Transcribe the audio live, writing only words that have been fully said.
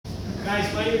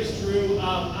Guys, my name is Drew.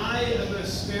 I am going to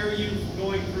spare you from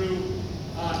going through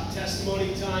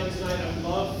testimony time tonight. I would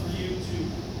love for you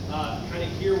to kind of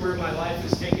hear where my life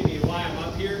has taken me and why I'm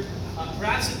up here.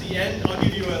 Perhaps at the end, I'll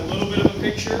give you a little bit of a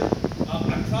picture.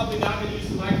 I'm probably not going to use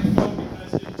the microphone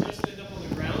because it would just end up on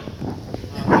the ground.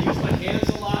 I use my hands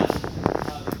a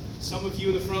lot. Some of you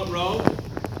in the front row,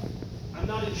 I'm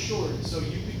not insured, so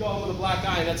you could go home with a black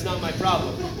eye, and that's not my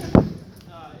problem. And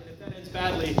if that ends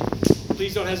badly,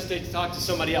 please don't hesitate to talk to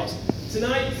somebody else.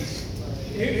 Tonight,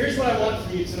 here's what I want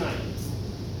from you tonight.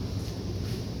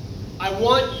 I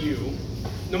want you,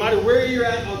 no matter where you're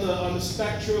at on the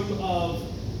spectrum of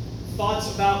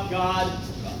thoughts about God,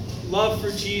 love for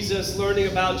Jesus, learning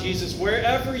about Jesus,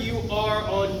 wherever you are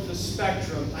on the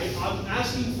spectrum, I'm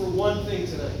asking for one thing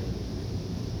tonight.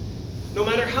 No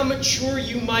matter how mature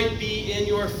you might be in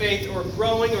your faith or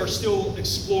growing or still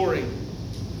exploring,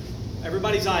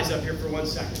 everybody's eyes up here for 1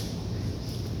 second.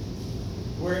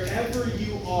 Wherever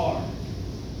you are,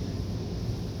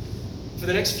 for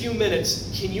the next few minutes,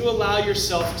 can you allow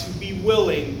yourself to be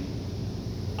willing,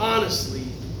 honestly,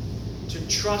 to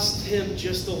trust Him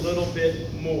just a little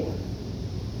bit more?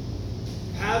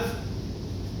 Have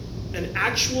an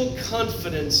actual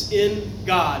confidence in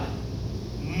God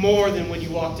more than when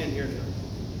you walked in here tonight.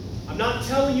 I'm not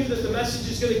telling you that the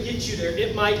message is going to get you there.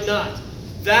 It might not.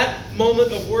 That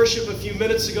moment of worship a few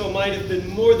minutes ago might have been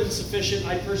more than sufficient.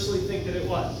 I personally think that it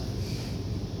was.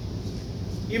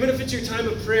 Even if it's your time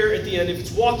of prayer at the end, if it's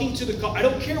walking to the car, I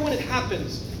don't care when it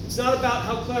happens. It's not about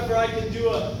how clever I can do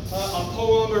a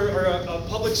poem or a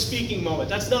public speaking moment.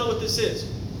 That's not what this is.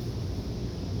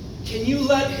 Can you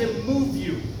let Him move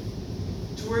you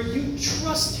to where you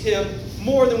trust Him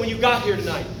more than when you got here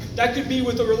tonight? That could be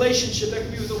with a relationship. That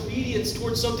could be with obedience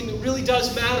towards something that really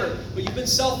does matter, but you've been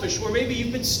selfish, or maybe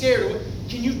you've been scared.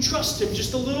 Can you trust Him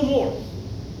just a little more?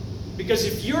 Because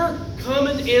if your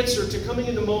common answer to coming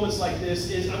into moments like this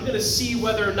is, I'm going to see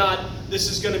whether or not this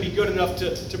is going to be good enough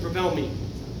to propel me,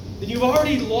 then you've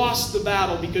already lost the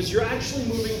battle, because you're actually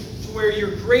moving to where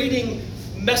you're grading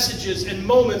messages and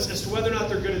moments as to whether or not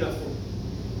they're good enough for you.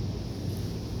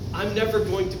 I'm never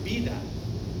going to be that.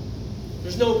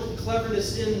 There's no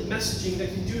cleverness in messaging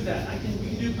that can do that. We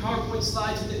can do PowerPoint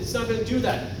slides, and it's not going to do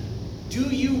that. Do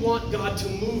you want God to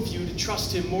move you to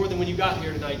trust Him more than when you got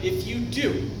here tonight? If you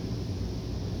do,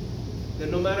 then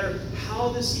no matter how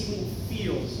this evening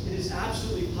feels, it is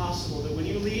absolutely possible that when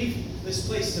you leave this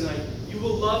place tonight, you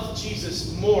will love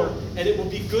Jesus more, and it will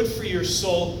be good for your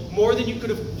soul more than you could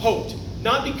have hoped.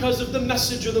 Not because of the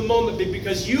message or the moment, but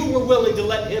because you were willing to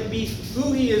let Him be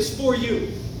who He is for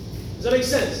you. Does that make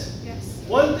sense?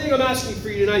 One thing I'm asking for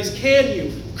you tonight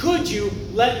is, could you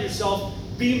let yourself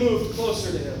be moved closer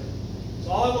to Him? That's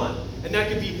all I want. And that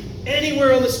could be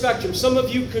anywhere on the spectrum. Some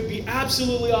of you could be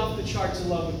absolutely off the charts in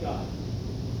love with God.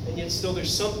 And yet still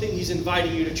there's something He's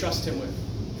inviting you to trust Him with.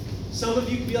 Some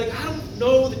of you could be like, I don't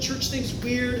know, the church thing's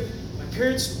weird. My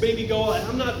parents maybe go,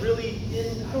 I'm not really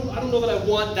in, I don't know that I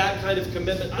want that kind of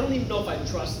commitment. I don't even know if I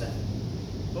trust that.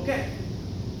 Okay.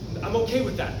 I'm okay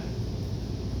with that.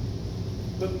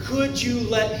 But could you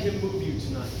let Him move you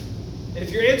tonight? And if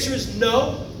your answer is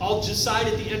no, I'll decide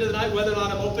at the end of the night whether or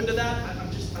not I'm open to that.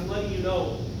 I'm letting you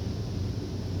know.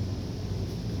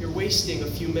 You're wasting a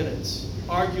few minutes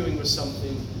arguing with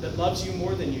something that loves you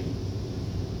more than you.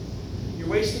 You're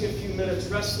wasting a few minutes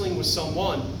wrestling with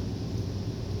someone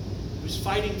who's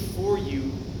fighting for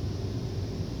you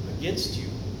against you.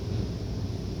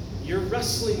 You're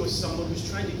wrestling with someone who's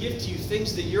trying to give to you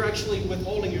things that you're actually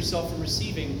withholding yourself from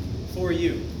receiving for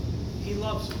you. He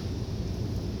loves you.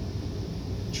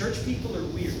 Church people are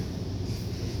weird.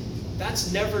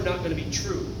 That's never not going to be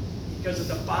true. Because at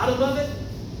the bottom of it,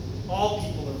 all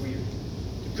people are weird.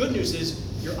 The good news is,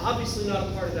 you're obviously not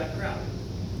a part of that crowd.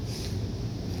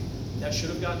 That should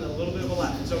have gotten a little bit of a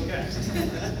laugh. It's okay.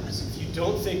 If you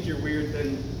don't think you're weird,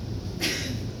 then,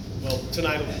 well,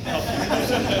 tonight will help you.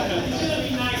 You're going to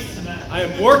be nice tonight. I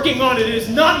am working on it. It is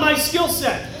not my skill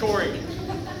set, Corey.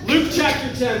 Luke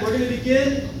chapter 10. We're going to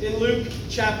begin in Luke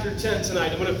chapter 10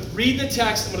 tonight. I'm going to read the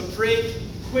text. I'm going to pray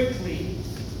quickly.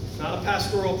 Not a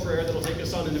pastoral prayer that'll take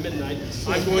us on into midnight.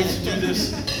 I'm going to do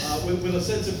this with a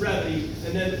sense of brevity,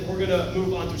 and then we're going to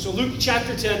move on through. So Luke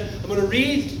chapter 10, I'm going to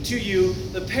read to you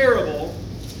the parable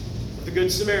of the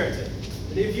Good Samaritan.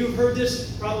 Many of you have heard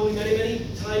this probably many, many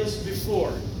times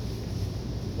before.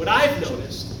 What I've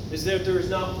noticed is that there is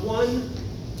not one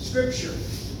scripture,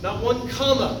 not one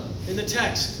comma in the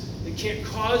text that can't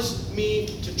cause me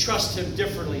to trust Him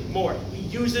differently, more. He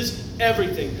uses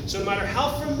everything. So no matter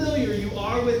how familiar you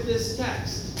are with this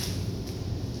text,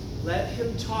 let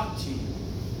Him talk to you.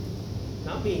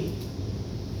 Not me.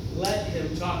 Let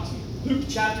Him talk to you. Luke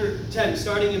chapter 10,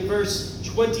 starting in verse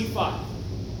 25.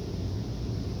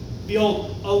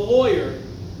 Behold, a lawyer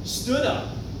stood up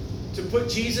to put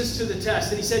Jesus to the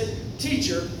test, and he said,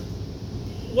 "Teacher,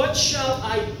 what shall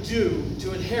I do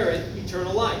to inherit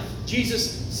eternal life?" Jesus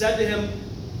said to him,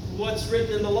 "What's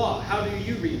written in the law? How do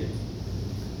you read it?"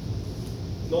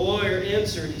 The lawyer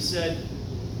answered, he said,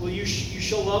 "Well, you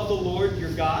shall love the Lord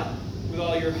your God with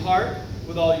all your heart,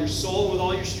 with all your soul, with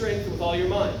all your strength, with all your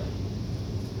mind,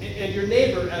 and your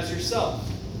neighbor as yourself."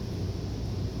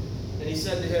 And he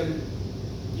said to him,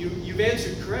 You've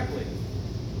answered correctly.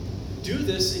 Do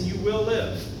this and you will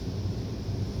live."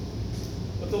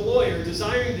 But the lawyer,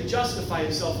 desiring to justify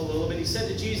himself a little bit, he said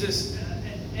to Jesus,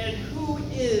 "And who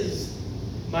is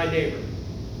my neighbor?"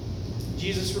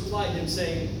 Jesus replied to him,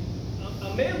 saying,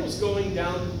 "A man was going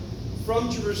down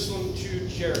from Jerusalem to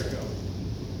Jericho,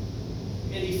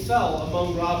 and he fell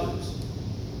among robbers.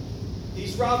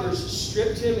 These robbers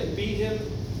stripped him and beat him,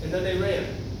 and then they ran,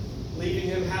 leaving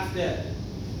him half dead.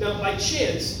 Now, by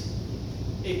chance,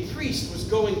 a priest was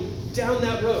going down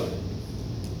that road,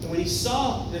 and when he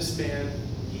saw this man,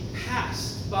 he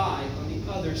passed by on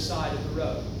the other side of the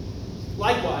road.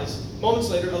 Likewise, moments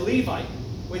later, a Levite,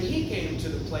 when he came to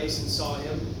the place and saw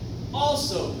him,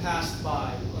 also passed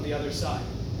by on the other side.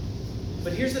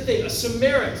 But here's the thing, a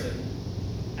Samaritan,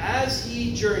 as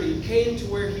he journeyed, came to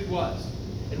where he was.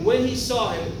 And when he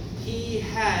saw him, he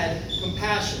had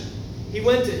compassion. He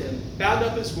went to him, bound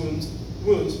up his wounds,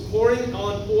 pouring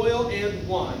on oil and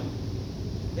wine.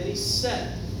 Then he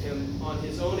set him on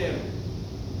his own animal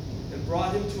and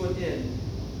brought him to an inn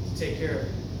to take care of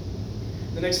him.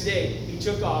 The next day, he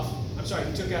took out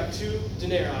 2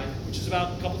 denarii, which is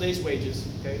about a couple days' wages,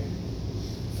 okay?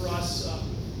 For us,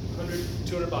 $100,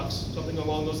 $200, something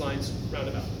along those lines,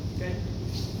 roundabout, okay?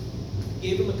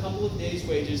 Gave him a couple of days'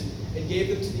 wages and gave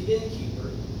them to the innkeeper.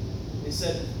 And he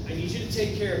said, "I need you to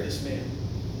take care of this man.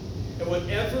 And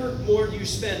whatever more you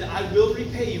spend, I will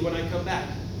repay you when I come back."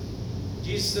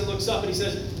 Jesus then looks up and he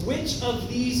says, "Which of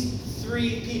these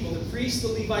 3 people, the priest, the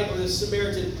Levite, or the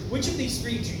Samaritan, which of these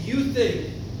 3 do you think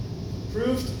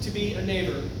proved to be a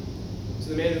neighbor to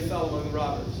the man who fell among the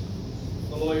robbers?"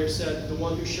 The lawyer said, "The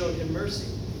one who showed him mercy."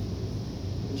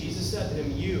 And Jesus said to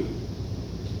him, "You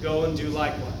go and do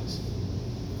likewise."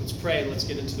 Let's pray and let's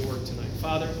get into the word tonight.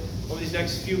 Father, over these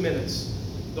next few minutes,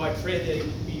 though I pray they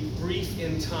be brief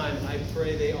in time, I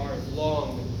pray they are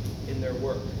long in their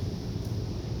work.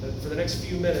 But for the next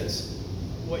few minutes,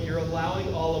 what you're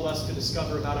allowing all of us to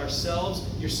discover about ourselves,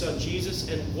 your Son Jesus,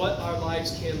 and what our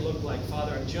lives can look like.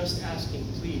 Father, I'm just asking,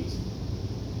 please,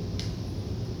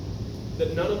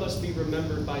 that none of us be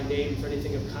remembered by name for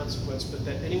anything of consequence, but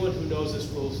that anyone who knows us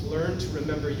will learn to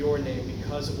remember your name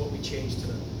because of what we changed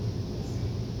tonight.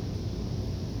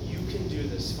 You can do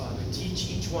this, Father.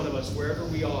 Teach each one of us, wherever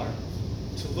we are,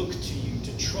 to look to you,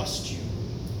 to trust you,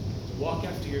 to walk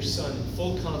after your Son in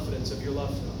full confidence of your love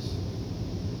for us.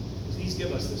 Please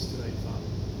give us this tonight, Father.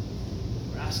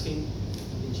 We're asking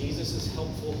in Jesus'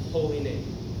 helpful, holy name.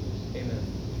 Amen.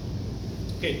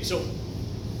 Okay, so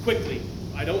quickly,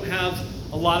 I don't have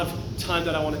a lot of time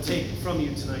that I want to take from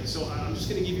you tonight, so I'm just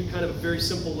going to give you kind of a very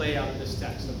simple layout of this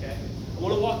text, okay? I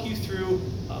want to walk you through,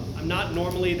 I'm not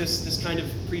normally this kind of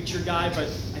preacher guy, but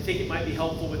I think it might be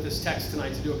helpful with this text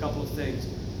tonight to do a couple of things.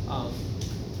 I'm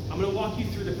going to walk you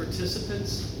through the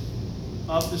participants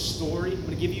of the story. I'm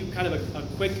going to give you kind of a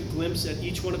quick glimpse at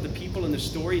each one of the people in the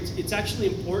story. It's actually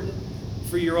important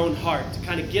for your own heart to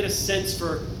kind of get a sense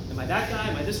for, am I that guy?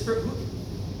 Am I this person?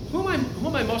 Who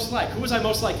am I most like? Who was I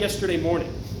most like yesterday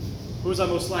morning? Who was I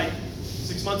most like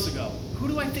 6 months ago? Who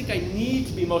do I think I need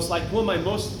to be most like? Who am I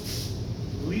most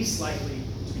least likely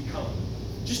to become?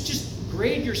 Just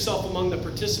grade yourself among the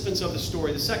participants of the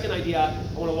story. The second idea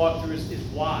I want to walk through is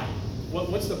why.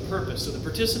 What's the purpose? So the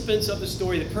participants of the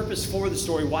story, the purpose for the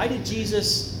story. Why did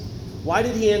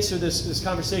he answer this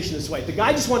conversation this way? The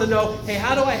guy just wanted to know, hey,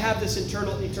 how do I have this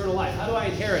eternal life? How do I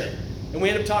inherit it? And we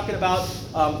end up talking about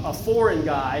a foreign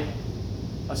guy,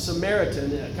 a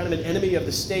Samaritan, kind of an enemy of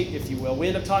the state, if you will. We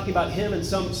end up talking about him and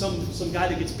some guy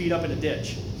that gets beat up in a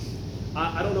ditch.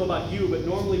 I don't know about you, but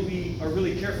normally we are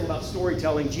really careful about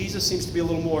storytelling. Jesus seems to be a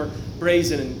little more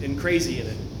brazen and crazy in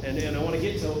it. And I want to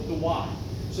get to the why.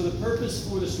 So the purpose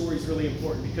for the story is really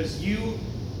important because you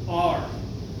are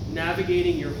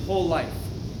navigating your whole life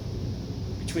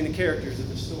between the characters of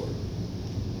the story.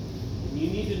 And you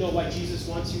need to know why Jesus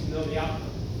wants you to know the outcome.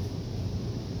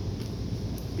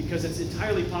 Because it's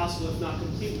entirely possible, if not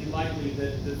completely likely,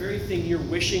 that the very thing you're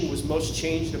wishing was most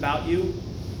changed about you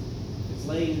is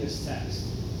laying in this text.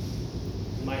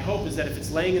 And my hope is that if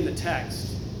it's laying in the text,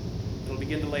 it'll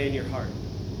begin to lay in your heart.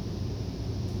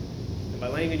 And by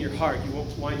laying in your heart, you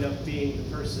won't wind up being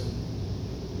the person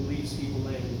who leaves people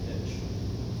laying in the ditch.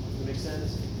 Does that make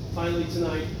sense? Finally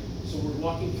tonight, so we're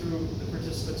walking through the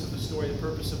participants of the story, the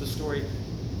purpose of the story.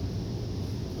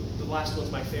 The last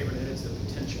one's my favorite, and it's the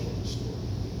potential of the story.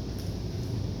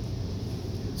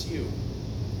 It's you.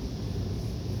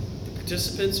 The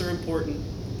participants are important.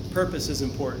 The purpose is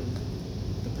important.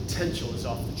 The potential is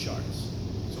off the charts.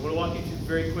 So I want to walk you through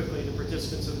very quickly the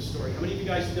participants of the story. How many of you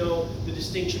guys know the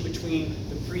distinction between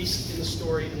the priest in the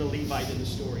story and the Levite in the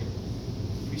story?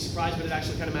 You'd be surprised, but it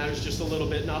actually kind of matters just a little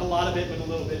bit. Not a lot of it, but a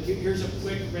little bit. Here's a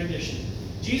quick rendition.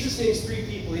 Jesus names 3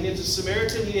 people. He names a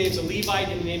Samaritan, he names a Levite,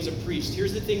 and he names a priest.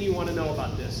 Here's the thing you want to know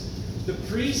about this. The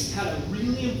priest had a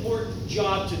really important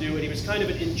job to do, and he was kind of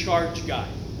an in-charge guy,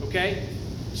 okay?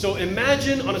 So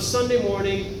imagine on a Sunday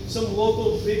morning, some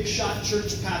local big shot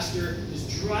church pastor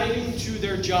is driving to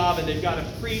their job, and they've got to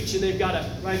preach, and they've got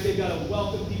to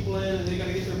welcome people in, and they've got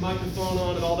to get their microphone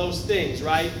on, and all those things,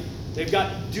 right? They've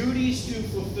got duties to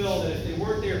fulfill that if they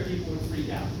weren't there, people would freak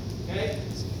out, okay?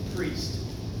 Priest.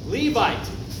 Levite,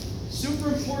 super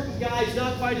important guy. He's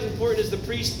not quite as important as the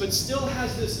priest, but still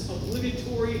has this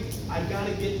obligatory, I've got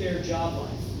to get their job life.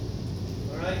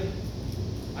 All right?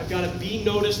 I've got to be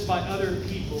noticed by other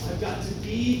people. I've got to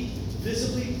be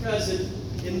visibly present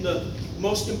in the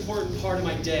most important part of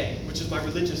my day, which is my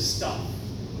religious stuff.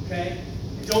 Okay?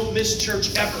 I don't miss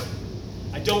church ever.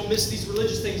 I don't miss these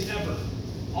religious things ever.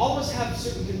 All of us have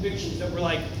certain convictions that we're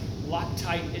like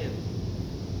Loctite in.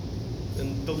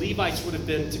 And the Levites would have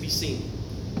been to be seen,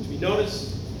 to be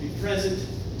noticed, to be present,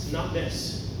 to not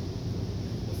miss.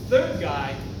 The third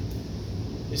guy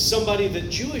is somebody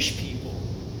that Jewish people,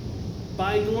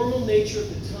 by normal nature of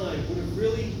the time, would have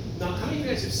really not. How many of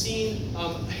you guys have seen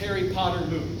Harry Potter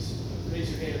movies?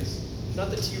 Raise your hands. Not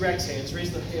the T-Rex hands.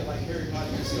 Raise the hand like Harry Potter.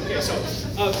 Okay,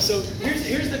 so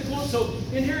here's the quote. So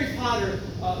in Harry Potter,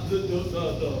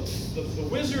 the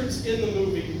wizards in the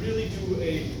movie really do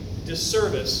a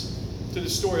disservice to the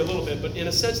story a little bit, but in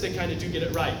a sense they kind of do get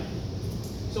it right.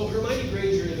 So Hermione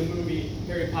Granger in the movie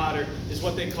Harry Potter is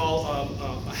what they call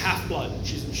a half-blood.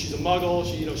 She's a muggle.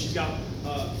 She's got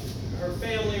her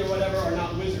family or whatever are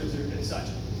not wizards and such.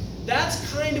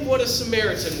 That's kind of what a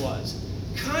Samaritan was.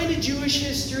 Kind of Jewish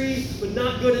history, but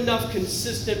not good enough,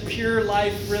 consistent, pure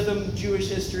life rhythm Jewish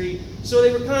history. So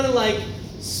they were kind of like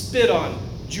spit on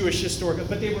Jewish historical,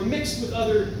 but they were mixed with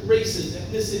other races,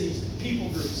 ethnicities, people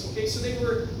groups. Okay, so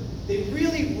they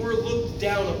really were looked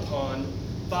down upon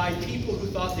by people who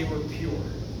thought they were pure.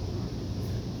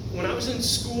 When I was in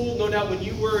school, no doubt when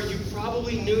you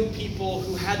probably knew people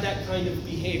who had that kind of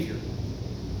behavior.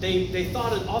 They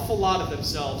thought an awful lot of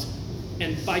themselves,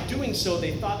 and by doing so,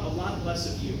 they thought a lot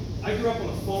less of you. I grew up on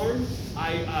a farm,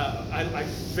 a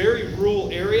very rural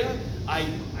area. I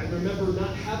remember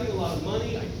not having a lot of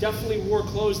money. I definitely wore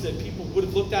clothes that people would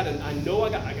have looked at, and I know I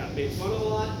got made fun of a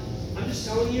lot. I'm just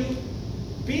telling you,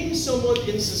 being someone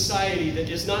in society that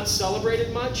is not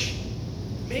celebrated much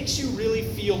makes you really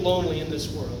feel lonely in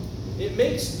this world. It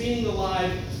makes being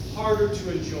alive harder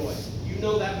to enjoy. You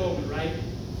know that moment, right?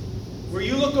 Where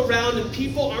you look around and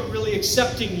people aren't really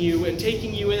accepting you and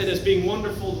taking you in as being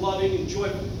wonderful, loving, and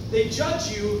joyful. They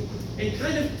judge you and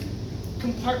kind of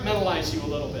compartmentalize you a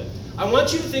little bit. I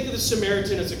want you to think of the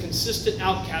Samaritan as a consistent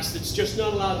outcast that's just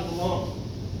not allowed to belong.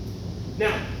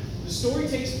 Now, the story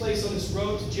takes place on this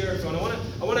road to Jericho, and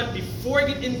I want to, before I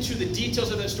get into the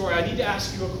details of that story, I need to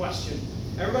ask you a question.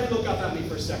 Everybody look up at me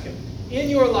for a second. In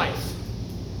your life,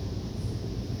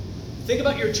 think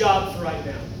about your job for right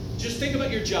now. Just think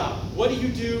about your job. What do you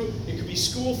do? It could be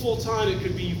school full-time. It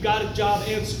could be you've got a job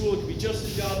and school. It could be just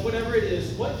a job. Whatever it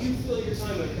is, what do you fill your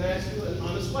time with? Can I ask you an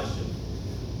honest question?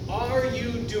 Are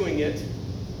you doing it?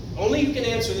 Only you can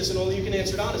answer this, and only you can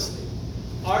answer it honestly.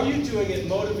 Are you doing it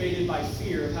motivated by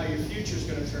fear of how your future is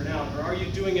going to turn out, or are you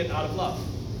doing it out of love?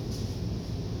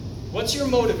 What's your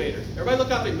motivator? Everybody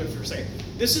look up at me for a second.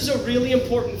 This is a really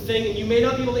important thing, and you may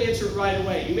not be able to answer it right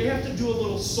away. You may have to do a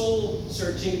little soul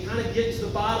searching and kind of get to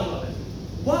the bottom of it.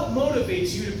 What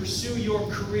motivates you to pursue your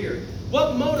career?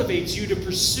 What motivates you to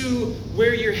pursue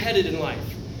where you're headed in life?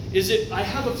 Is it, I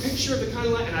have a picture of the kind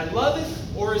of life and I love it?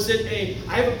 Or is it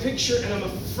I have a picture and I'm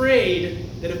afraid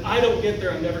that if I don't get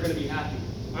there, I'm never going to be happy?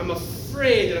 I'm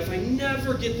afraid that if I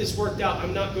never get this worked out,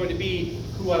 I'm not going to be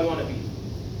who I want to be.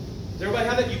 Does everybody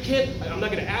have that? You can't, I'm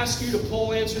not going to ask you to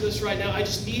poll answer this right now. I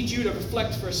just need you to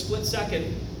reflect for a split second.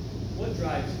 What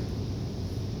drives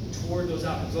you toward those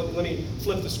outcomes? Let me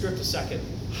flip the script a second.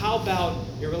 How about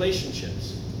your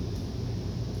relationships?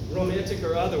 Romantic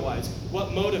or otherwise. What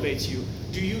motivates you?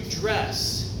 Do you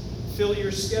fill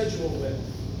your schedule with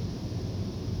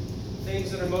things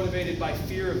that are motivated by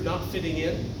fear of not fitting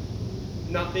in?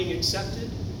 not being accepted,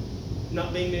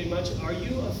 not being made much? Are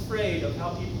you afraid of how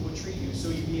people will treat you, so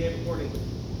you behave accordingly?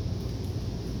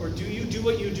 Or do you do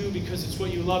what you do because it's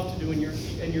what you love to do and you're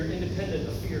independent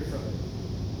of fear from it?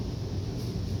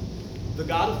 The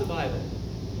God of the Bible,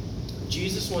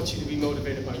 Jesus wants you to be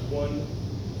motivated by one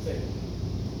thing: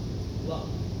 love.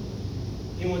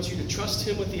 He wants you to trust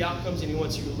him with the outcomes, and he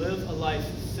wants you to live a life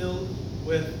filled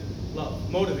with love,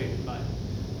 motivated by it.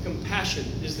 Compassion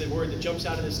is the word that jumps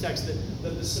out of this text, that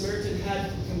the Samaritan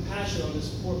had compassion on this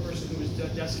poor person who was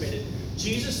decimated.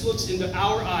 Jesus looks into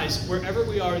our eyes, wherever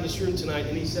we are in this room tonight,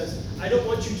 and he says, I don't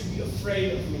want you to be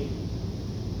afraid of me.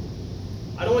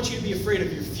 I don't want you to be afraid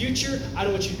of your future. I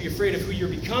don't want you to be afraid of who you're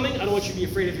becoming. I don't want you to be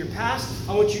afraid of your past.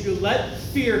 I want you to let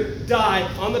fear die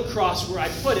on the cross where I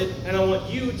put it, and I want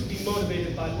you to be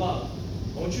motivated by love.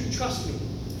 I want you to trust me.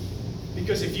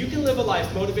 Because if you can live a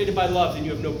life motivated by love, then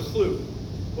you have no clue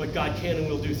what God can and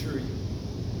will do through you.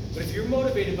 But if you're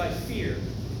motivated by fear,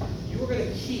 you are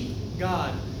going to keep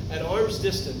God at arm's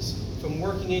distance from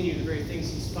working in you the very things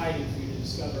he's fighting for you to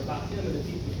discover about him and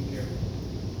the people you care about.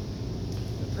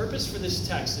 The purpose for this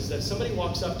text is that somebody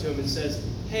walks up to him and says,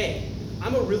 hey,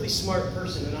 I'm a really smart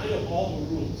person and I know all the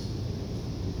rules.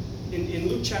 In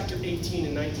Luke chapter 18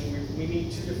 and 19, we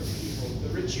meet two different people,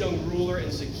 the rich young ruler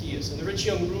and Zacchaeus. And the rich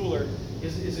young ruler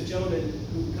is a gentleman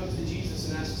who comes to Jesus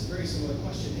and asks a very similar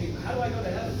question. Hey, how do I go to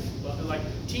heaven? Like,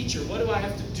 teacher, what do I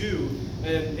have to do?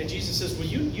 And Jesus says, well,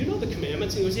 you know the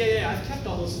commandments. And he goes, yeah, I've kept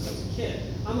all those since I was a kid.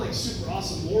 I'm like super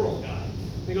awesome moral guy.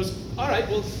 And he goes, all right,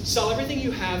 well, sell everything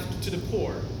you have to the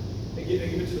poor and give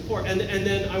it to the poor. And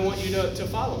then I want you to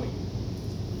follow me.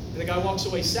 And the guy walks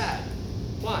away sad.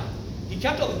 Why? He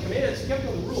kept all the commands, he kept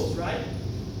all the rules, right?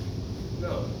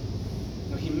 No,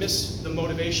 he missed the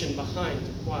motivation behind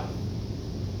why.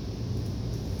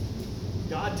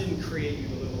 God didn't create you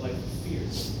to live a life of fear.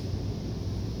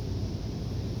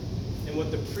 And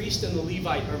what the priest and the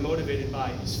Levite are motivated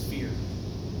by is fear.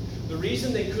 The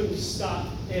reason they couldn't stop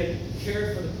and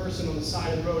care for the person on the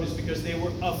side of the road is because they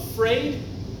were afraid.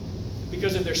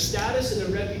 Because of their status and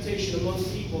their reputation among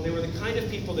people, they were the kind of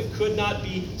people that could not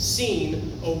be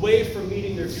seen away from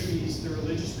meeting their duties, their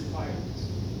religious requirements.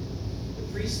 The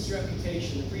priest's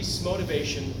reputation, the priest's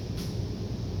motivation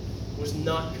was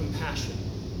not compassion.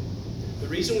 The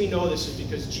reason we know this is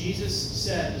because Jesus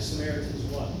said the Samaritans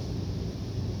what?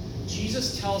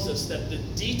 Jesus tells us that the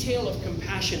detail of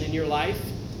compassion in your life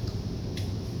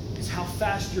is how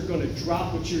fast you're going to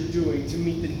drop what you're doing to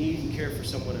meet the need and care for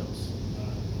someone else.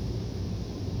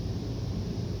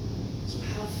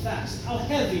 Fast. How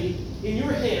heavy in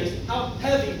your hands, how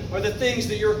heavy are the things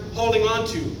that you're holding on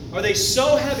to? Are they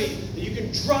so heavy that you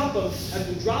can drop them at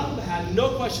the drop of a hat,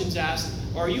 no questions asked?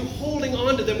 Or are you holding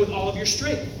on to them with all of your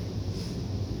strength?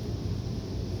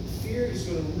 Fear is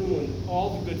going to ruin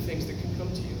all the good things that can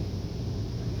come to you.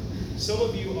 Some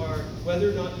of you are, whether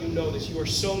or not you know this, you are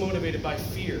so motivated by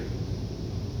fear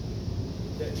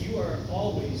that you are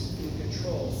always in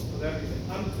control of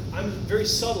everything. I'm very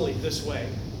subtly this way.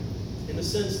 In the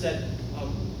sense that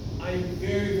I'm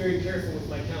very, very careful with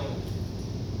my calendar.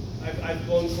 I've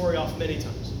blown Corey off many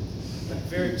times.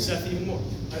 Seth even more.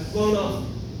 I've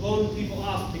blown people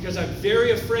off because I'm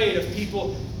very afraid of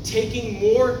people taking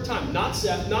more time. Not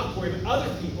Seth, not Corey, but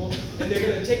other people. And they're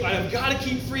going to take, I've got to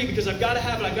keep free because I've got to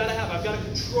have it, I've got to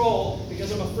control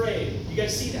because I'm afraid. You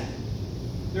guys see that?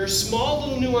 There are small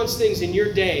little nuanced things in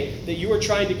your day that you are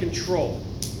trying to control.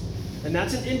 And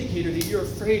that's an indicator that you're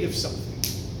afraid of something.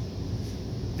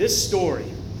 This story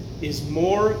is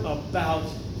more about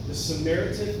the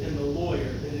Samaritan and the lawyer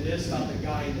than it is about the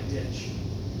guy in the ditch.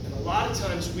 And a lot of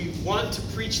times we want to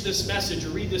preach this message or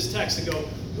read this text and go,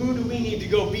 who do we need to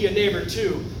go be a neighbor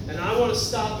to? And I want to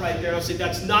stop right there and I'll say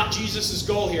that's not Jesus'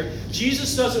 goal here.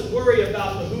 Jesus doesn't worry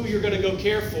about the who you're going to go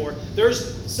care for.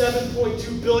 There's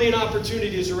 7.2 billion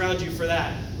opportunities around you for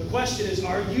that. The question is,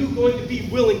 are you going to be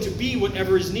willing to be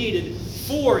whatever is needed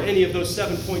for any of those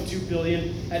 7.2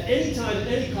 billion at any time, at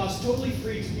any cost, totally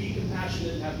free to be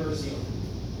compassionate and have mercy on them?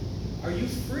 Are you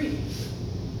free?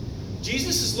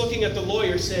 Jesus is looking at the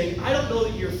lawyer saying, I don't know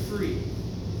that you're free.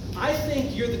 I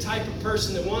think you're the type of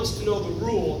person that wants to know the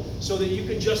rule so that you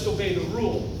can just obey the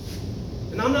rule.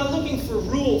 And I'm not looking for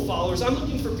rule followers. I'm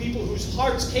looking for people whose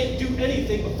hearts can't do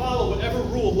anything but follow whatever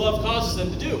rule love causes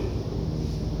them to do.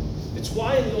 It's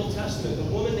why in the Old Testament, the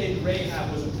woman named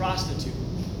Rahab was a prostitute.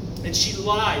 And she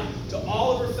lied to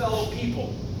all of her fellow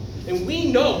people. And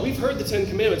we know, we've heard the Ten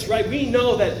Commandments, right? We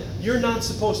know that you're not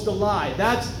supposed to lie.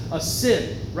 That's a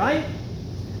sin, right?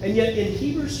 And yet in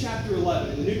Hebrews chapter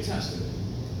 11, in the New Testament,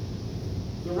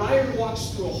 the writer walks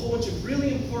through a whole bunch of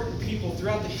really important people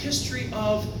throughout the history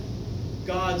of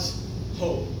God's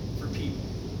hope for people. people.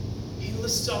 He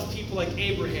lists off people like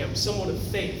Abraham, someone of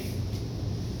faith.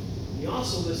 He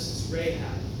also lists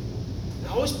Rahab. And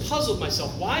I always puzzled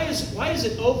myself, why is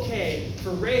it okay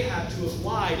for Rahab to have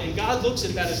lied, and God looks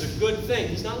at that as a good thing?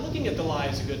 He's not looking at the lie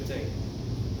as a good thing.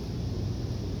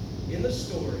 In the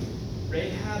story,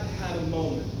 Rahab had a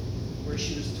moment where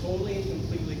she was totally and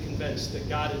completely convinced that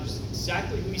God was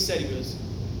exactly who he said he was,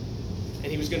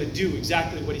 and he was going to do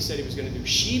exactly what he said he was going to do.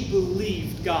 She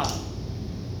believed God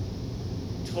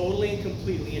totally and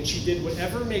completely, and she did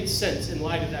whatever made sense in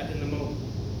light of that in the moment.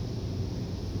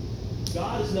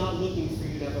 God is not looking for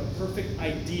you to have a perfect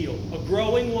ideal. A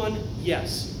growing one,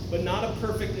 yes, but not a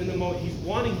perfect in the moment. He's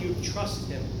wanting you to trust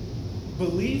him.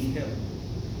 Believe him.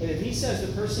 And if he says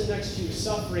the person next to you is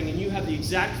suffering and you have the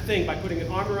exact thing by putting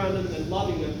an arm around them and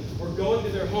loving them, or going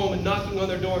to their home and knocking on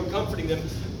their door and comforting them,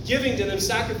 giving to them,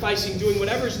 sacrificing, doing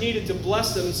whatever is needed to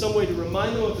bless them in some way to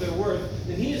remind them of their worth,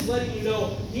 then he is letting you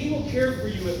know he will care for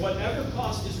you at whatever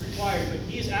cost is required, but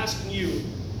he is asking you,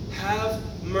 have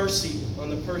mercy on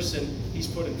the person he's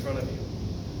put in front of you.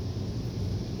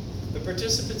 The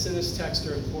participants in this text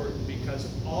are important because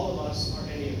all of us are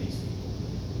any of these people.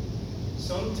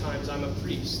 Sometimes I'm a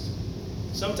priest.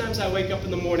 Sometimes I wake up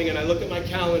in the morning and I look at my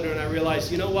calendar and I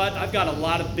realize, you know what? I've got a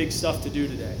lot of big stuff to do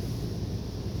today.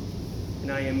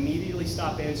 And I immediately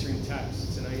stop answering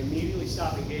texts, and I immediately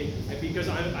stop engaging, because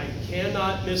I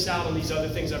cannot miss out on these other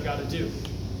things I've got to do.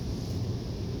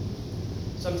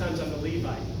 Sometimes I'm a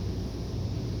Levite.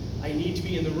 I need to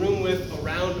be in the room with,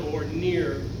 around, or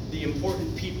near the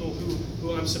important people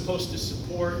who I'm supposed to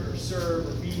support or serve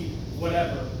or be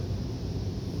whatever,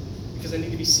 because I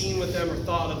need to be seen with them or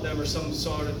thought of them or some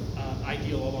sort of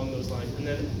ideal along those lines. And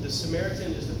then the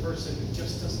Samaritan is the person who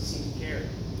just doesn't seem to care.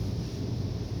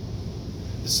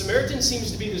 The Samaritan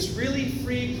seems to be this really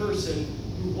free person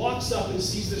who walks up and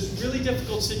sees this really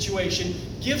difficult situation,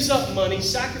 gives up money,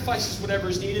 sacrifices whatever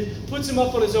is needed, puts him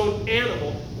up on his own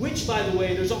animal, which, by the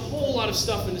way, there's a whole lot of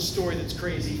stuff in the story that's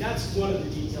crazy. That's one of the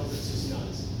details that's just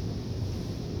nuts.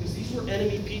 Because these were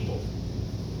enemy people.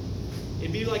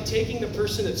 It'd be like taking the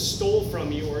person that stole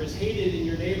from you or is hated in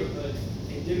your neighborhood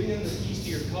and giving them the keys to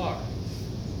your car.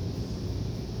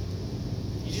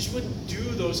 You just wouldn't do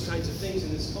those kinds of things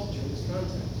in this culture, in this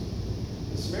context.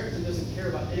 The Samaritan doesn't care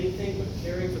about anything but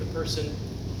caring for the person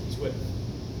he's with.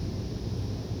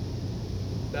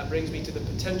 That brings me to the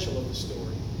potential of the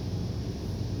story.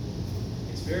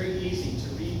 It's very easy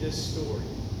to read this story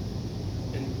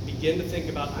and begin to think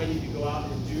about, I need to go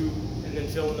out and do, and then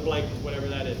fill in the blank with whatever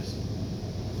that is.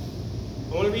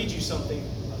 I want to read you something.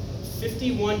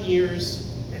 51 years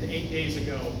and 8 days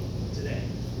ago today,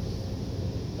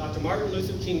 Dr. Martin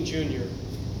Luther King Jr.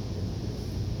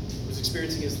 was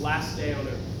experiencing his last day on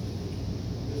earth.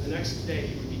 And the next day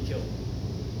he would be killed.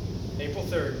 April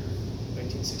 3rd,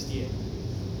 1968.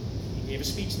 He gave a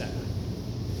speech that night.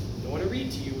 I want to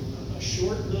read to you a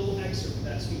short little excerpt of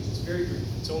that speech. It's very brief.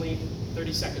 It's only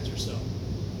 30 seconds or so.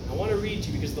 I want to read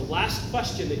to you because the last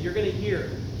question that you're going to hear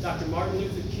Dr. Martin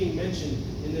Luther King mentioned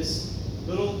in this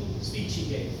little speech he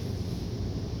gave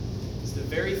is the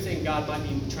very thing God might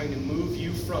be trying to move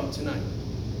you from tonight.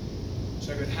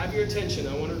 So I could have your attention.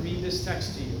 I want to read this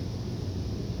text to you.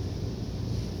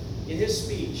 In his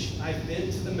speech, I've been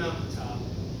to the mountaintop.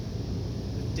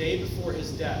 The day before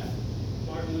his death,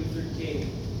 Martin Luther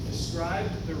King described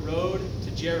the road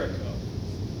to Jericho,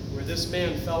 where this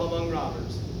man fell among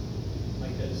robbers,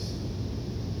 like this.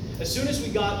 As soon as we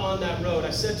got on that road,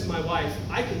 I said to my wife,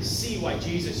 I can see why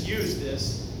Jesus used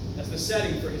this as the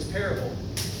setting for his parable.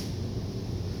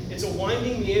 It's a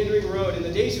winding, meandering road. In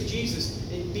the days of Jesus,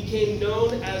 it became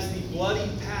known as the Bloody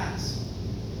Pass.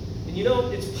 And you know,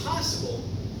 it's possible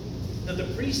that the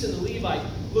priest and the Levite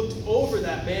looked over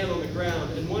that man on the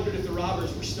ground and wondered if the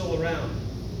robbers were still around.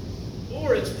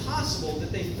 Or it's possible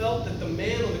that they felt that the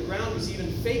man on the ground was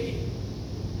even faking,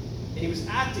 and he was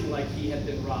acting like he had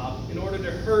been robbed in order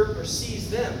to hurt or seize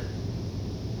them,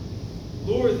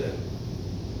 lure them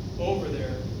over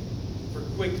there for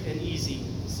quick and easy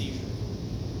seizure.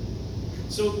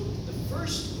 So the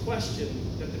first question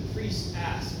that the priest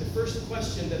asked, the first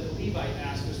question that the Levite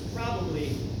asked was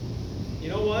probably, you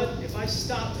know what? If I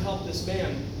stop to help this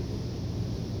man,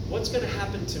 what's going to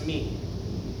happen to me?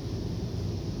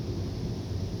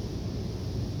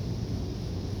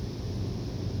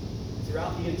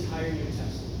 Throughout the entire New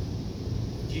Testament,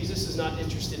 Jesus is not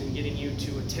interested in getting you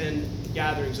to attend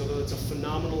gatherings, although it's a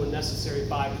phenomenal and necessary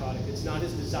byproduct. It's not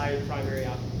his desired primary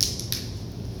outcome.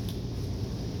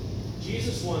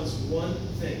 Jesus wants one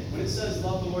thing. When it says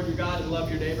love the Lord your God and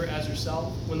love your neighbor as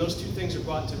yourself, when those two things are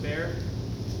brought to bear,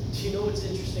 do you know what's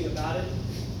interesting about it?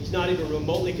 He's not even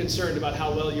remotely concerned about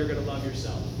how well you're going to love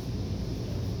yourself.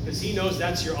 because he knows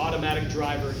that's your automatic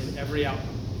driver in every outcome.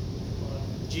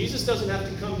 Jesus doesn't have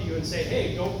to come to you and say,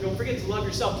 hey, don't forget to love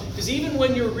yourself. Because even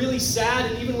when you're really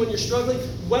sad and even when you're struggling,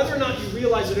 whether or not you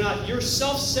realize it or not, your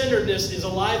self-centeredness is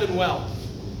alive and well.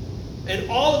 And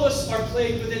all of us are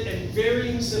plagued with it in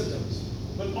varying symptoms.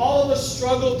 But all of us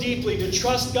struggle deeply to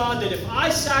trust God that if I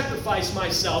sacrifice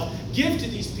myself, give to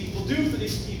these people, do for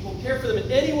these people, care for them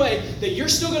in any way, that you're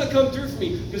still going to come through for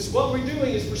me. Because what we're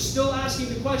doing is we're still asking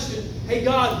the question, hey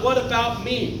God, what about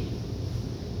me?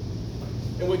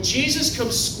 And what Jesus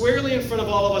comes squarely in front of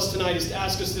all of us tonight is to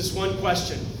ask us this one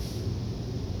question.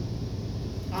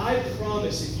 I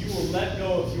promise if you will let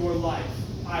go of your life,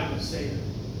 I will save it.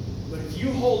 But if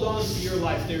you hold on to your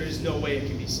life, there is no way it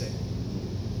can be saved.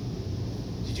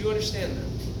 Did you understand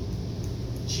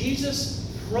that? Jesus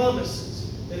promises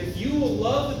that if you will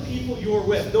love the people you're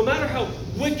with, no matter how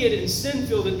wicked and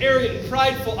sin-filled and arrogant and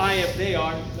prideful they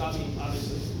are, not me,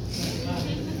 obviously.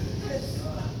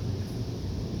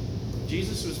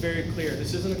 Jesus was very clear.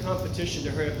 This isn't a competition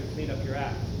to hurry up and clean up your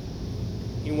act.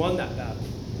 He won that battle.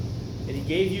 And he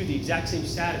gave you the exact same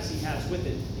status he has with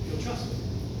it if you'll trust him.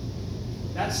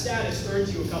 That status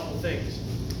earns you a couple things.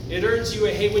 It earns you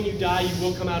a, hey, when you die, you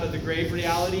will come out of the grave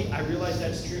reality. I realize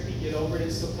that's tricky. Get over it.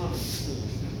 It's still coming.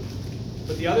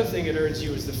 But the other thing it earns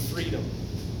you is the freedom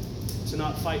to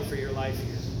not fight for your life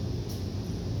here.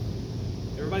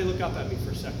 Everybody look up at me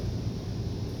for a second.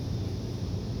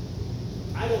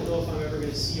 I don't know if I'm ever going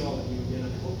to see all of you again. I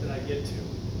hope that I get to.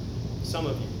 Some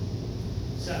of you.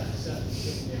 Seth,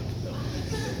 yeah. No.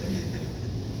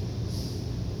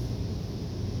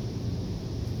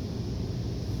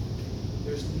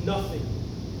 There's nothing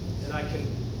that I can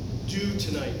do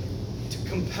tonight to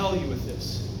compel you with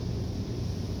this.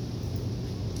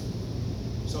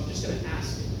 So I'm just going to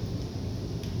ask you.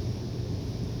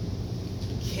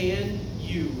 Can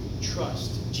you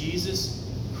trust Jesus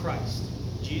Christ?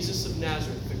 Jesus of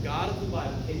Nazareth, the God of the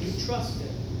Bible. Can you trust him?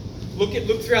 Look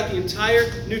throughout the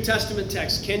entire New Testament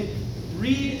text. Can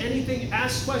read anything,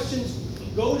 ask questions,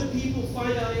 go to people,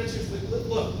 find out answers. But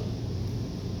look,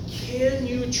 can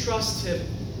you trust him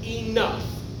enough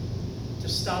to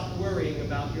stop worrying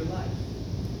about your life?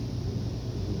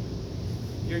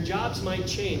 Your jobs might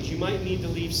change. You might need to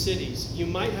leave cities. You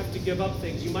might have to give up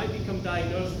things. You might become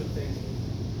diagnosed with things.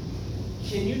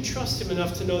 Can you trust him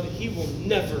enough to know that he will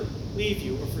never leave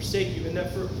you or forsake you, and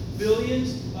that for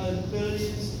billions and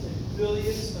billions and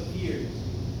billions of years,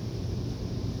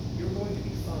 you're going to be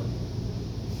fine.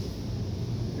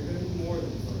 You're going to be more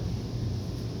than fine.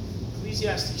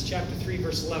 Ecclesiastes chapter 3,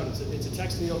 verse 11. It's a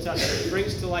text in the Old Testament. It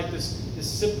brings to light this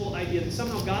simple idea that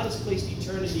somehow God has placed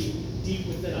eternity deep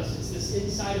within us. It's this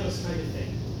inside of us kind of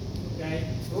thing. Okay?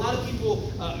 A lot of people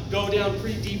go down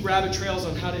pretty deep rabbit trails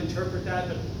on how to interpret that,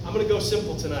 but I'm going to go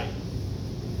simple tonight.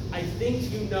 I think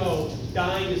you know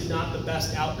dying is not the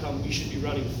best outcome you should be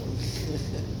running for.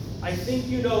 I think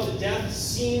you know that death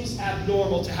seems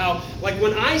abnormal to how, like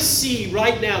when I see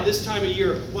right now, this time of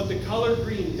year, what the color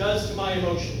green does to my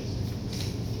emotions.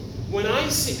 When I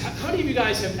see, how many of you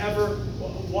guys have ever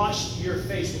washed your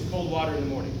face with cold water in the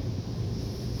morning?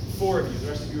 4 of you, the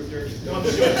rest of you are dirty. No, I'm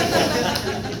just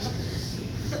joking.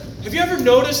 Have you ever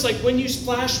noticed, like, when you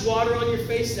splash water on your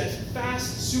face, that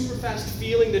fast, super fast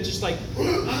feeling that just like,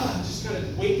 just kind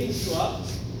of wakens you up?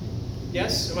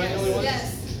 Yes? Am I the only one?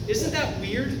 Yes. Isn't that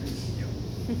weird?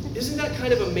 Isn't that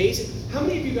kind of amazing? How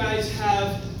many of you guys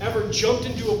have ever jumped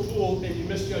into a pool and you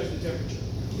misjudged the temperature?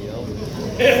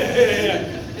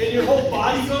 Yeah. And your whole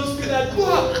body goes through that,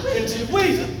 and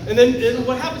wait. And then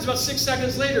what happens about 6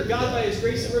 seconds later? God, by his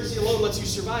grace and mercy alone, lets you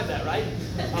survive that, right?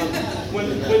 When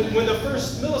the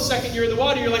first millisecond you're in the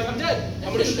water, you're like, I'm dead.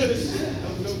 I'm going to shoot this.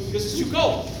 This is too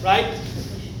cold, right?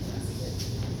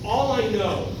 All I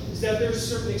know is that there's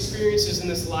certain experiences in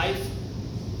this life.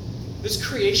 This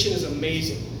creation is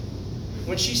amazing.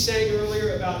 When she sang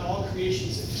earlier about all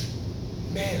creations,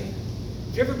 man,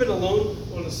 have you ever been alone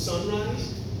on a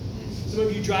sunrise? Some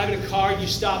of you drive in a car and you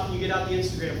stop and you get out the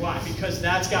Instagram. Why? Because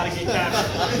that's got to get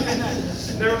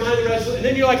captured. Never mind the resolution. And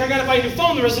then you're like, I got to buy a new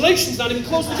phone. The resolution's not even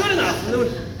close to good enough. And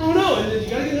then, oh no, and then you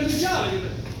got to get another job.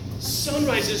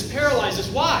 Sunrises paralyze us.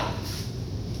 Why?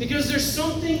 Because there's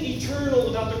something eternal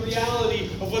about the reality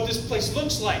of what this place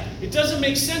looks like. It doesn't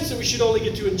make sense that we should only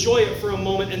get to enjoy it for a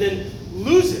moment and then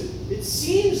lose it. It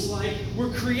seems like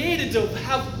we're created to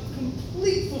have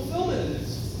complete fulfillment in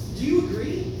this. Do you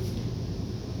agree?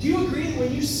 Do you agree that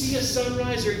when you see a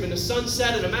sunrise or even a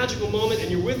sunset in a magical moment and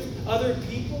you're with other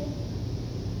people,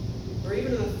 or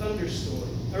even in a thunderstorm?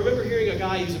 I remember hearing a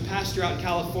guy, he was a pastor out in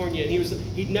California, and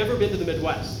he'd never been to the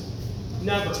Midwest.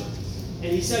 Never.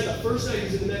 And he said the first night he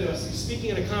was in the Midwest, he was speaking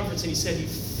at a conference, and he said he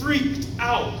freaked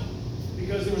out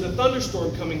because there was a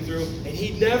thunderstorm coming through, and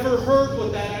he'd never heard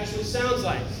what that actually sounds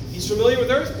like. He's familiar with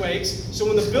earthquakes, so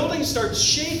when the building starts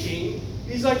shaking,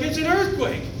 he's like, it's an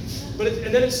earthquake.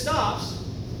 And then it stops,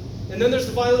 and then there's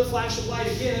the violent flash of light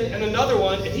again, and another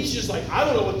one, and he's just like, I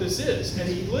don't know what this is. And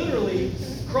he literally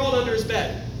crawled under his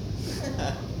bed.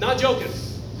 Not joking.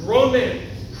 Grown man.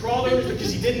 Crawled under his bed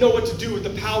because he didn't know what to do with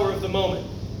the power of the moment.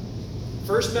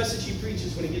 First message he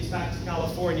preaches when he gets back to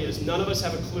California is none of us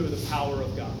have a clue the power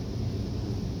of God.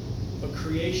 But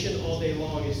creation all day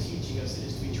long is teaching us it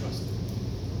is to be trusted.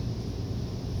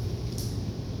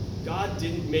 God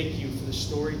didn't make you for the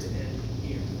story to end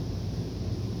here.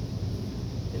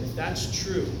 And if that's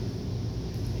true,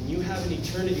 and you have an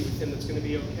eternity with Him that's going to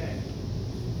be okay,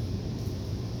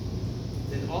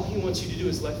 then all He wants you to do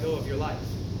is let go of your life.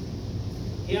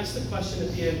 He asked the question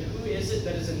at the end, who is it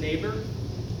that is a neighbor?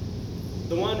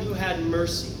 The one who had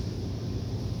mercy.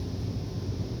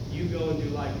 You go and do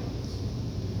likewise.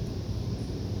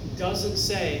 He doesn't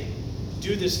say,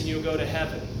 do this and you'll go to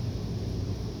heaven.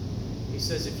 He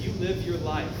says, if you live your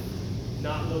life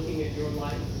not looking at your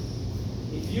life,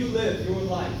 if you live your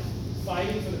life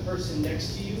fighting for the person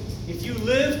next to you, if you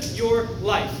live your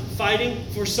life fighting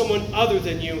for someone other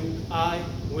than you, I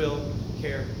will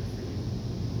care for you.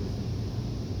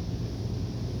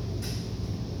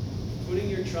 Putting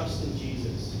your trust in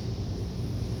Jesus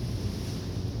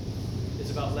is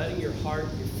about letting your heart,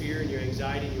 your fear, and your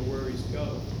anxiety and your worries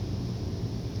go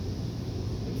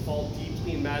and fall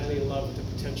deeply and madly in love with the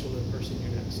potential of the person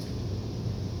you're next to.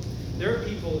 There are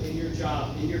people in your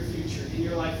job, in your future, in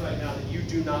your life right now that you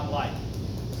do not like.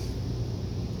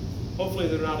 Hopefully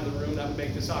they're not in the room. That would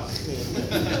make this awkward.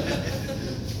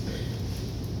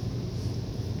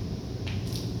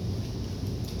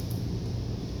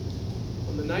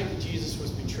 On the night that Jesus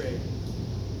was betrayed,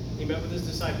 he met with his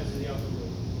disciples in the upper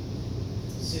room,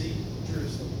 the city of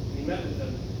Jerusalem. And he met with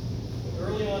them. But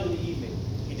early on in the evening,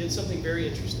 he did something very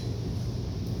interesting.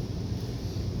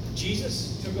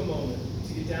 Jesus took a moment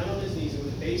to get down on his knees with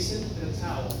a basin and a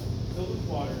towel filled with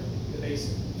water in the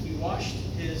basin. He washed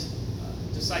his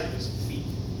disciples' feet.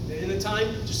 And in the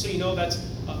time, just so you know, that's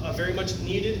a very much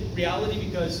needed reality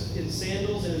because in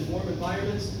sandals and in warm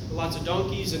environments, lots of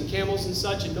donkeys and camels and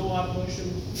such, and no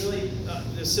automotion, really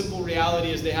the simple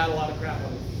reality is they had a lot of crap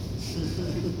on their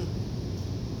feet.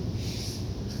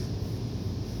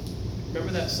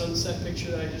 Remember that sunset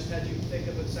picture that I just had you think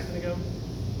of a second ago?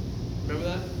 Remember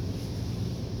that?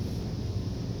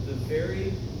 The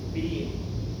very being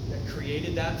that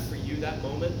created that for you, that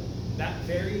moment, that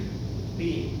very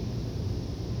being,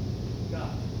 God,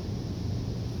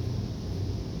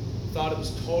 thought it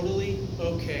was totally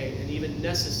okay and even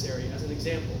necessary, as an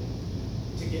example,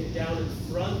 to get down in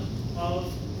front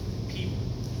of people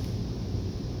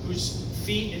whose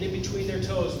feet and in between their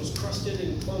toes was crusted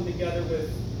and clung together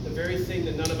with the very thing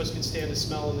that none of us could stand to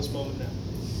smell in this moment now.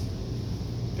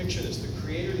 Picture this, the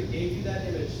Creator that gave you that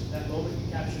image, that moment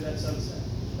you captured that sunset,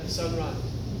 that sunrise,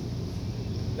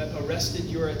 that arrested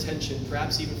your attention,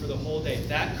 perhaps even for the whole day.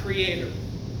 That Creator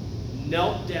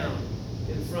knelt down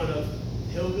in front of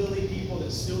hillbilly people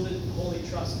that still didn't wholly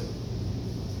trust Him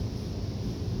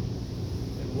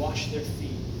and washed their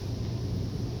feet.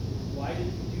 Why did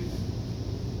He do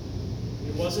that?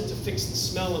 It wasn't to fix the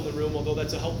smell in the room, although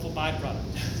that's a helpful byproduct.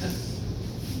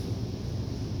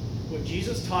 What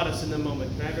Jesus taught us in the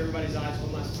moment, can I have everybody's eyes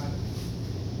one last time?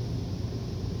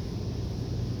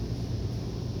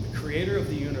 The Creator of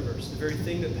the universe, the very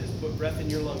thing that has put breath in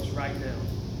your lungs right now,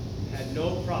 had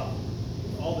no problem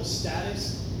with all the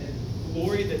status and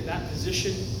glory that that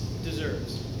position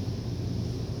deserves.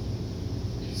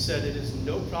 He said, it is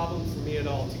no problem for me at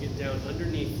all to get down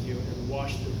underneath you and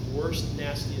wash the worst,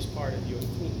 nastiest part of you and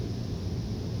clean you.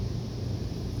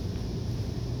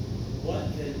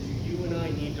 What then do you and I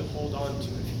need to hold on to?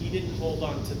 If He didn't hold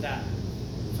on to that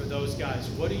for those guys,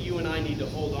 what do you and I need to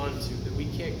hold on to that we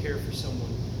can't care for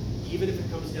someone? Even if it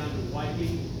comes down to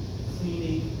wiping,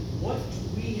 cleaning, what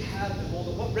do we have to hold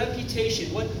on? What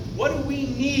reputation, what do we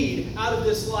need out of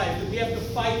this life that we have to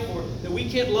fight for, that we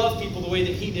can't love people the way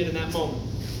that He did in that moment?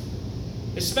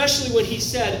 Especially when He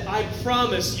said, I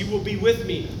promise you will be with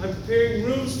me. I'm preparing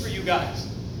rooms for you guys.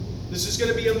 This is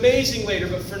going to be amazing later,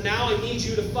 but for now I need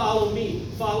you to follow me.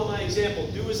 Follow my example.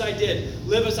 Do as I did.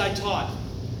 Live as I taught.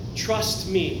 Trust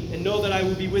me and know that I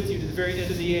will be with you to the very end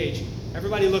of the age.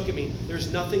 Everybody look at me. There's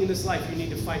nothing in this life you need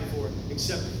to fight for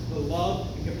except the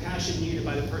love and compassion needed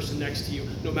by the person next to you,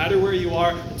 no matter where you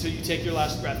are until you take your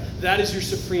last breath. That is your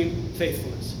supreme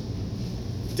faithfulness.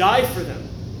 Die for them.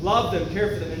 Love them, care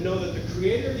for them, and know that the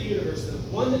Creator of the universe, the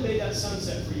one that made that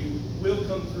sunset for you, will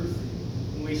come through for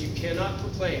you in ways you cannot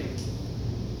proclaim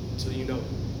until you know Him.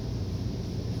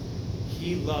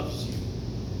 He loves you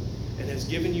and has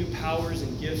given you powers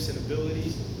and gifts and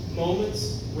abilities,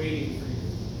 moments waiting for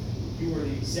you. You are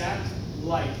the exact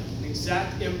light, the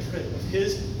exact imprint of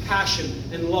His passion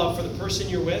and love for the person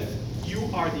you're with. You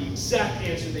are the exact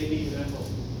answer they need in that moment.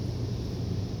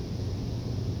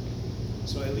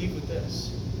 So I leave with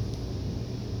this.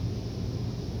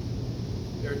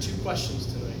 There are two questions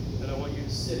tonight that I want you to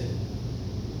sit in.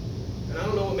 And I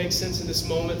don't know what makes sense in this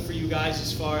moment for you guys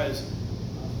as far as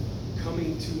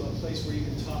coming to a place where you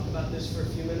can talk about this for a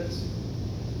few minutes.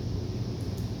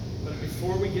 But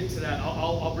before we get to that,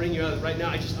 I'll bring you out. Right now,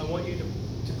 I want you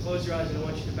to close your eyes and I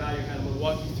want you to bow your head. I'm going to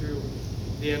walk you through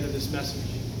the end of this message.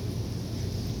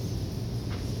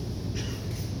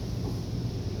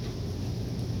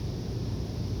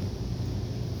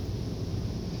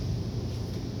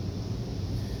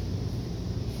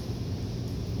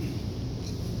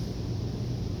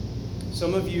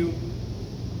 Some of you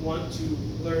want to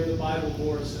learn the Bible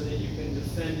more so that you can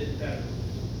defend it better.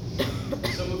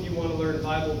 Some of you want to learn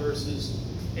Bible verses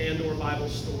and or Bible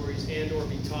stories and or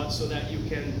be taught so that you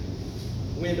can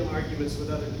win arguments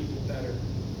with other people better.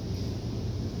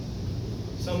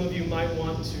 Some of you might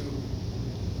want to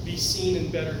be seen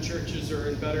in better churches or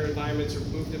in better environments or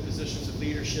moved in positions of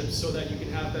leadership so that you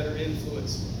can have better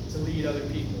influence to lead other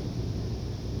people.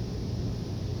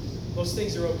 Those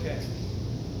things are okay.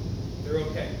 They're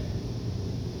okay.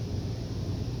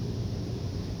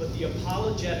 But the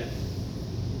apologetic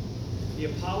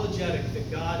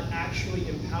that God actually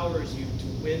empowers you to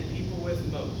win people with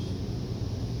most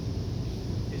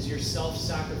is your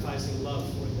self-sacrificing love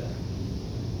for them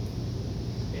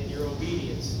and your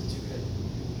obedience to Him.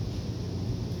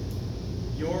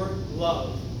 Your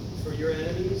love for your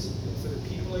enemies and for the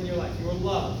people in your life, your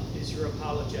love is your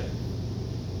apologetic.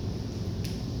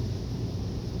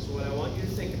 So what I want you to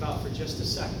think about for just a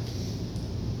second.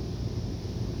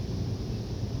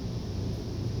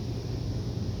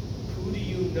 Who do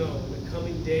you know in the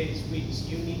coming days, weeks,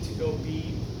 you need to go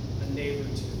be a neighbor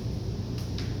to?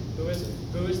 Who is it?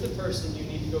 Who is the person you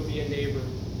need to go be a neighbor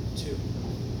to?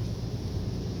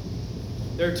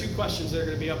 There are two questions that are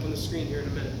going to be up on the screen here in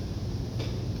a minute.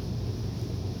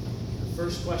 The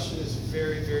first question is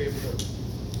very, very important.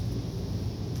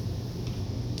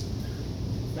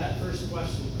 That first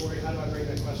question, Corey, how do I bring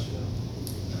that question up?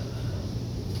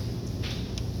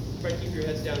 Try to keep your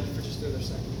heads down for just another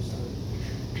second.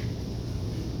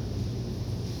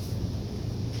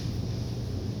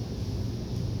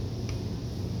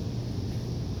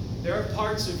 There are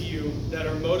parts of you that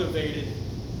are motivated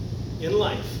in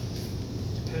life,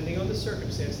 depending on the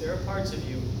circumstance. There are parts of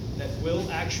you that will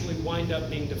actually wind up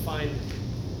being defined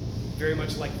very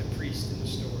much like the priest in the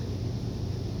story.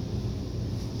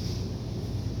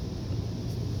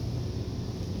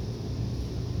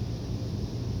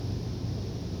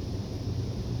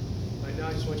 Right now,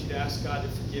 I just want you to ask God to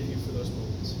forgive you for those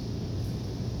moments.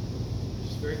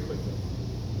 Just very quickly.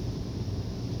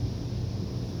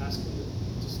 Ask Him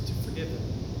to forgive them.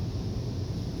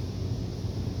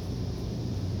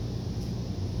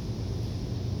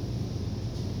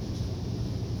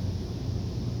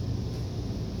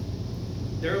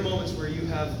 There are moments where you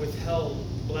have withheld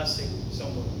blessing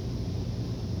someone.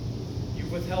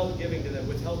 You've withheld giving to them,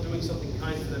 withheld doing something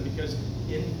kind for them because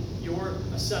in your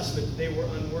assessment they were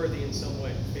unworthy in some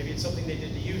way. Maybe it's something they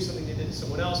did to you, something they did to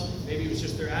someone else. Maybe it was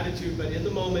just their attitude, but in the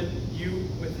moment you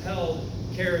withheld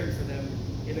caring for them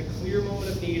in a clear moment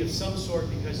of need of some sort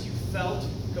because you felt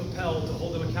compelled to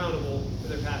hold them accountable for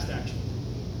their past action.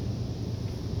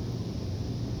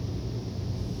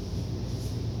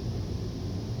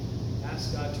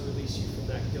 Ask God to release you from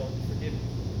that guilt and forgive you.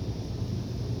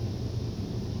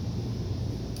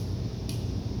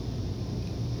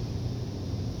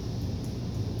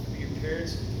 It could be your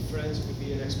parents, it could be friends, it could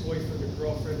be an ex-boyfriend or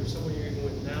girlfriend or someone you're even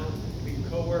with now. It could be your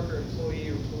coworker, employee,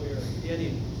 or employer. It could be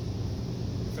any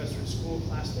professor at school,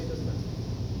 classmate, doesn't matter.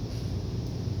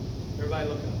 Everybody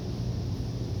look up.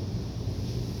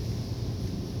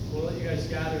 We'll let you guys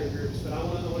gather in groups, but I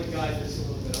want to guide this a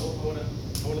little bit.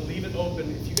 I want to leave it open.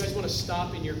 If you guys want to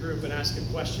stop in your group and ask a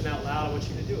question out loud, I want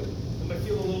you to do it. It might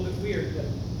feel a little bit weird, but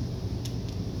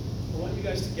I want you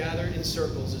guys to gather in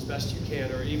circles as best you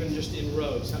can, or even just in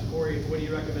rows. Corey, what do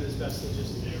you recommend is best to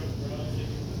just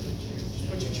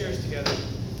put your chairs together?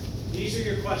 These are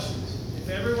your questions. If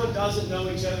everyone doesn't know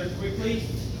each other, quickly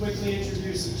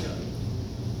introduce each other.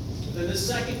 Then the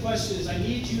second question is, I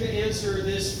need you to answer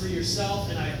this for yourself,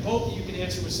 and I hope that you can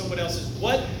answer with someone else's.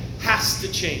 What has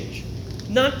to change?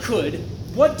 Not could.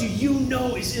 What do you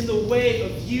know is in the way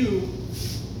of you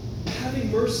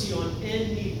having mercy on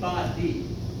anybody.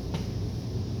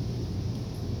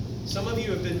 Some of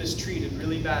you have been mistreated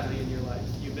really badly in your life.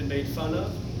 You've been made fun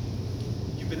of.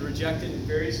 You've been rejected in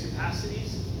various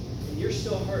capacities, and you're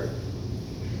still hurt.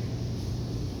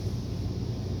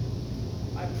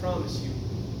 I promise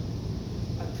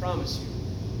you,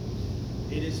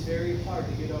 it is very hard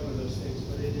to get over those things,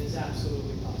 but it is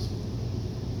absolutely possible.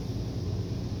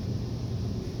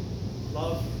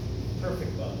 Love,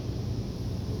 perfect love,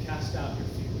 will cast out your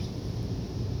fears.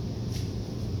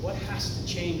 What has to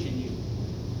change in you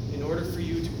in order for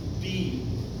you to be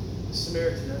the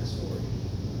Samaritan in that story?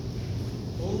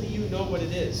 Only you know what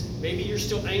it is. Maybe you're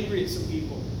still angry at some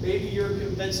people. Maybe you're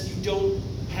convinced you don't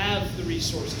have the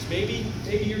resources. Maybe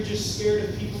you're just scared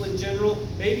of people in general.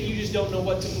 Maybe you just don't know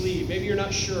what to believe. Maybe you're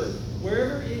not sure.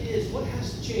 Wherever it is, what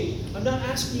has to change? I'm not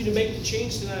asking you to make the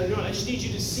change tonight. I just need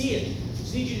you to see it. I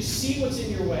just need you to see what's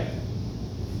in your way.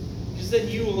 Because then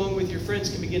you, along with your friends,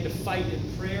 can begin to fight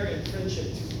in prayer and friendship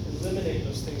to eliminate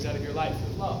those things out of your life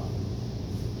with love.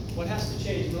 What has to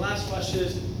change? And the last question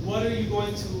is, what are you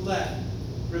going to let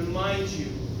remind you?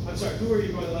 Who are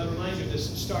you going to let remind you of this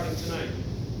starting tonight?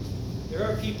 There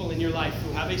are people in your life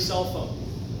who have a cell phone.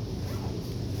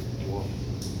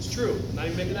 It's true. I'm not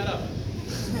even making that up.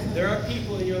 There are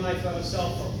people in your life who have a cell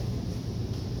phone.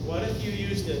 What if you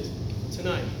used it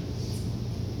tonight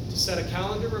to set a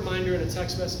calendar reminder and a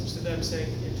text message to them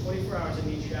saying, in 24 hours, I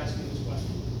need you to ask me this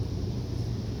question.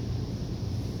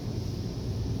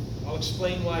 I'll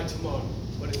explain why tomorrow.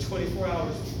 But in 24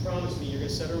 hours, you promise me you're going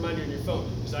to set a reminder on your phone.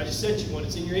 Because I just sent you one.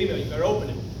 It's in your email. You better open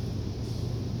it.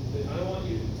 I want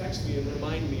you to text me and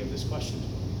remind me of this question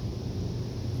tomorrow.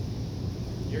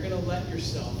 You're going to let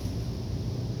yourself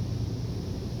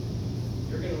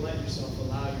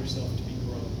allow yourself to be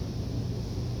grown.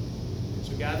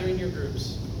 So gather in your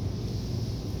groups.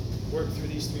 Work through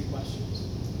these 3 questions.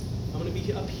 I'm going to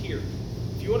be up here.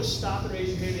 If you want to stop and raise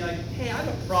your hand and be like, hey, I have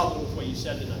a problem with what you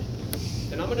said tonight,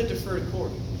 then I'm going to defer to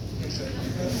Corey.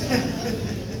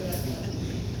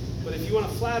 But if you want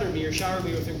to flatter me or shower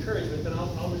me with encouragement, then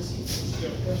I'll receive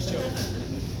it. Let's go. I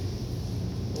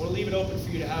want to leave it open for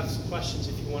you to have some questions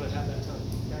if you want to have that time.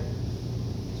 Okay?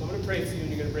 So I'm going to pray for you, and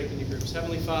you're going to break into groups.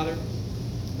 Heavenly Father,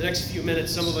 the next few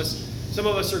minutes, some of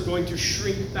us are going to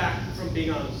shrink back from being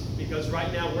honest, because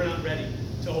right now we're not ready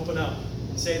to open up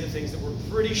and say the things that we're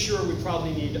pretty sure we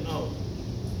probably need to own.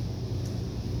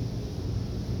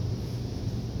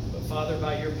 But Father,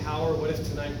 by your power, what if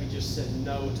tonight we just said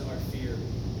no to our fear?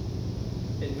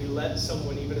 And we let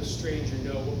someone, even a stranger,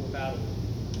 know what we're battling.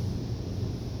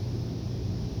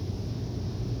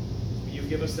 Will you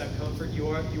give us that comfort? You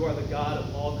are the God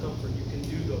of all comfort. You can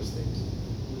do those things.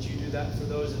 Would you do that for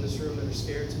those in this room that are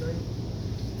scared tonight?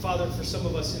 Father, for some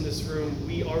of us in this room,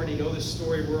 we already know this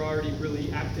story. We're already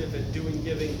really active at doing,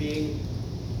 giving, being.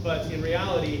 But in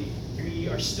reality, we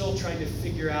are still trying to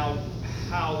figure out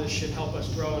how this should help us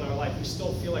grow in our life. We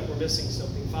still feel like we're missing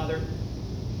something. Father,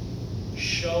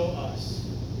 show us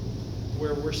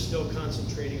where we're still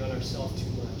concentrating on ourselves too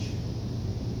much.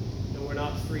 And we're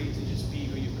not free to just be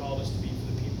who you've called us to be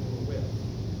for the people we're with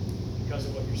because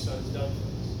of what your Son's done for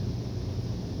us.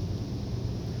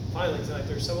 Finally, tonight,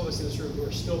 there's some of us in this room who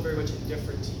are still very much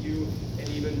indifferent to you and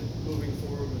even moving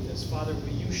forward with this. Father,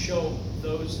 will you show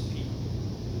those people,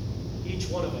 each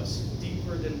one of us,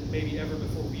 deeper than maybe ever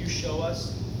before, will you show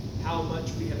us how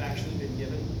much we have actually been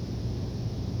given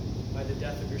by the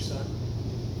death of your Son?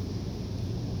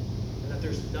 That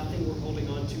there's nothing we're holding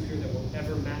on to here that will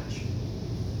ever match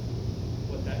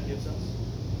what that gives us.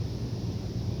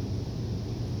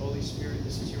 Holy Spirit,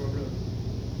 this is your room.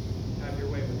 Have your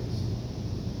way with us.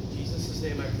 In Jesus'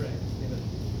 name I pray. Amen.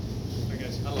 All right,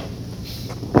 guys, I love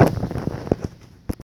you.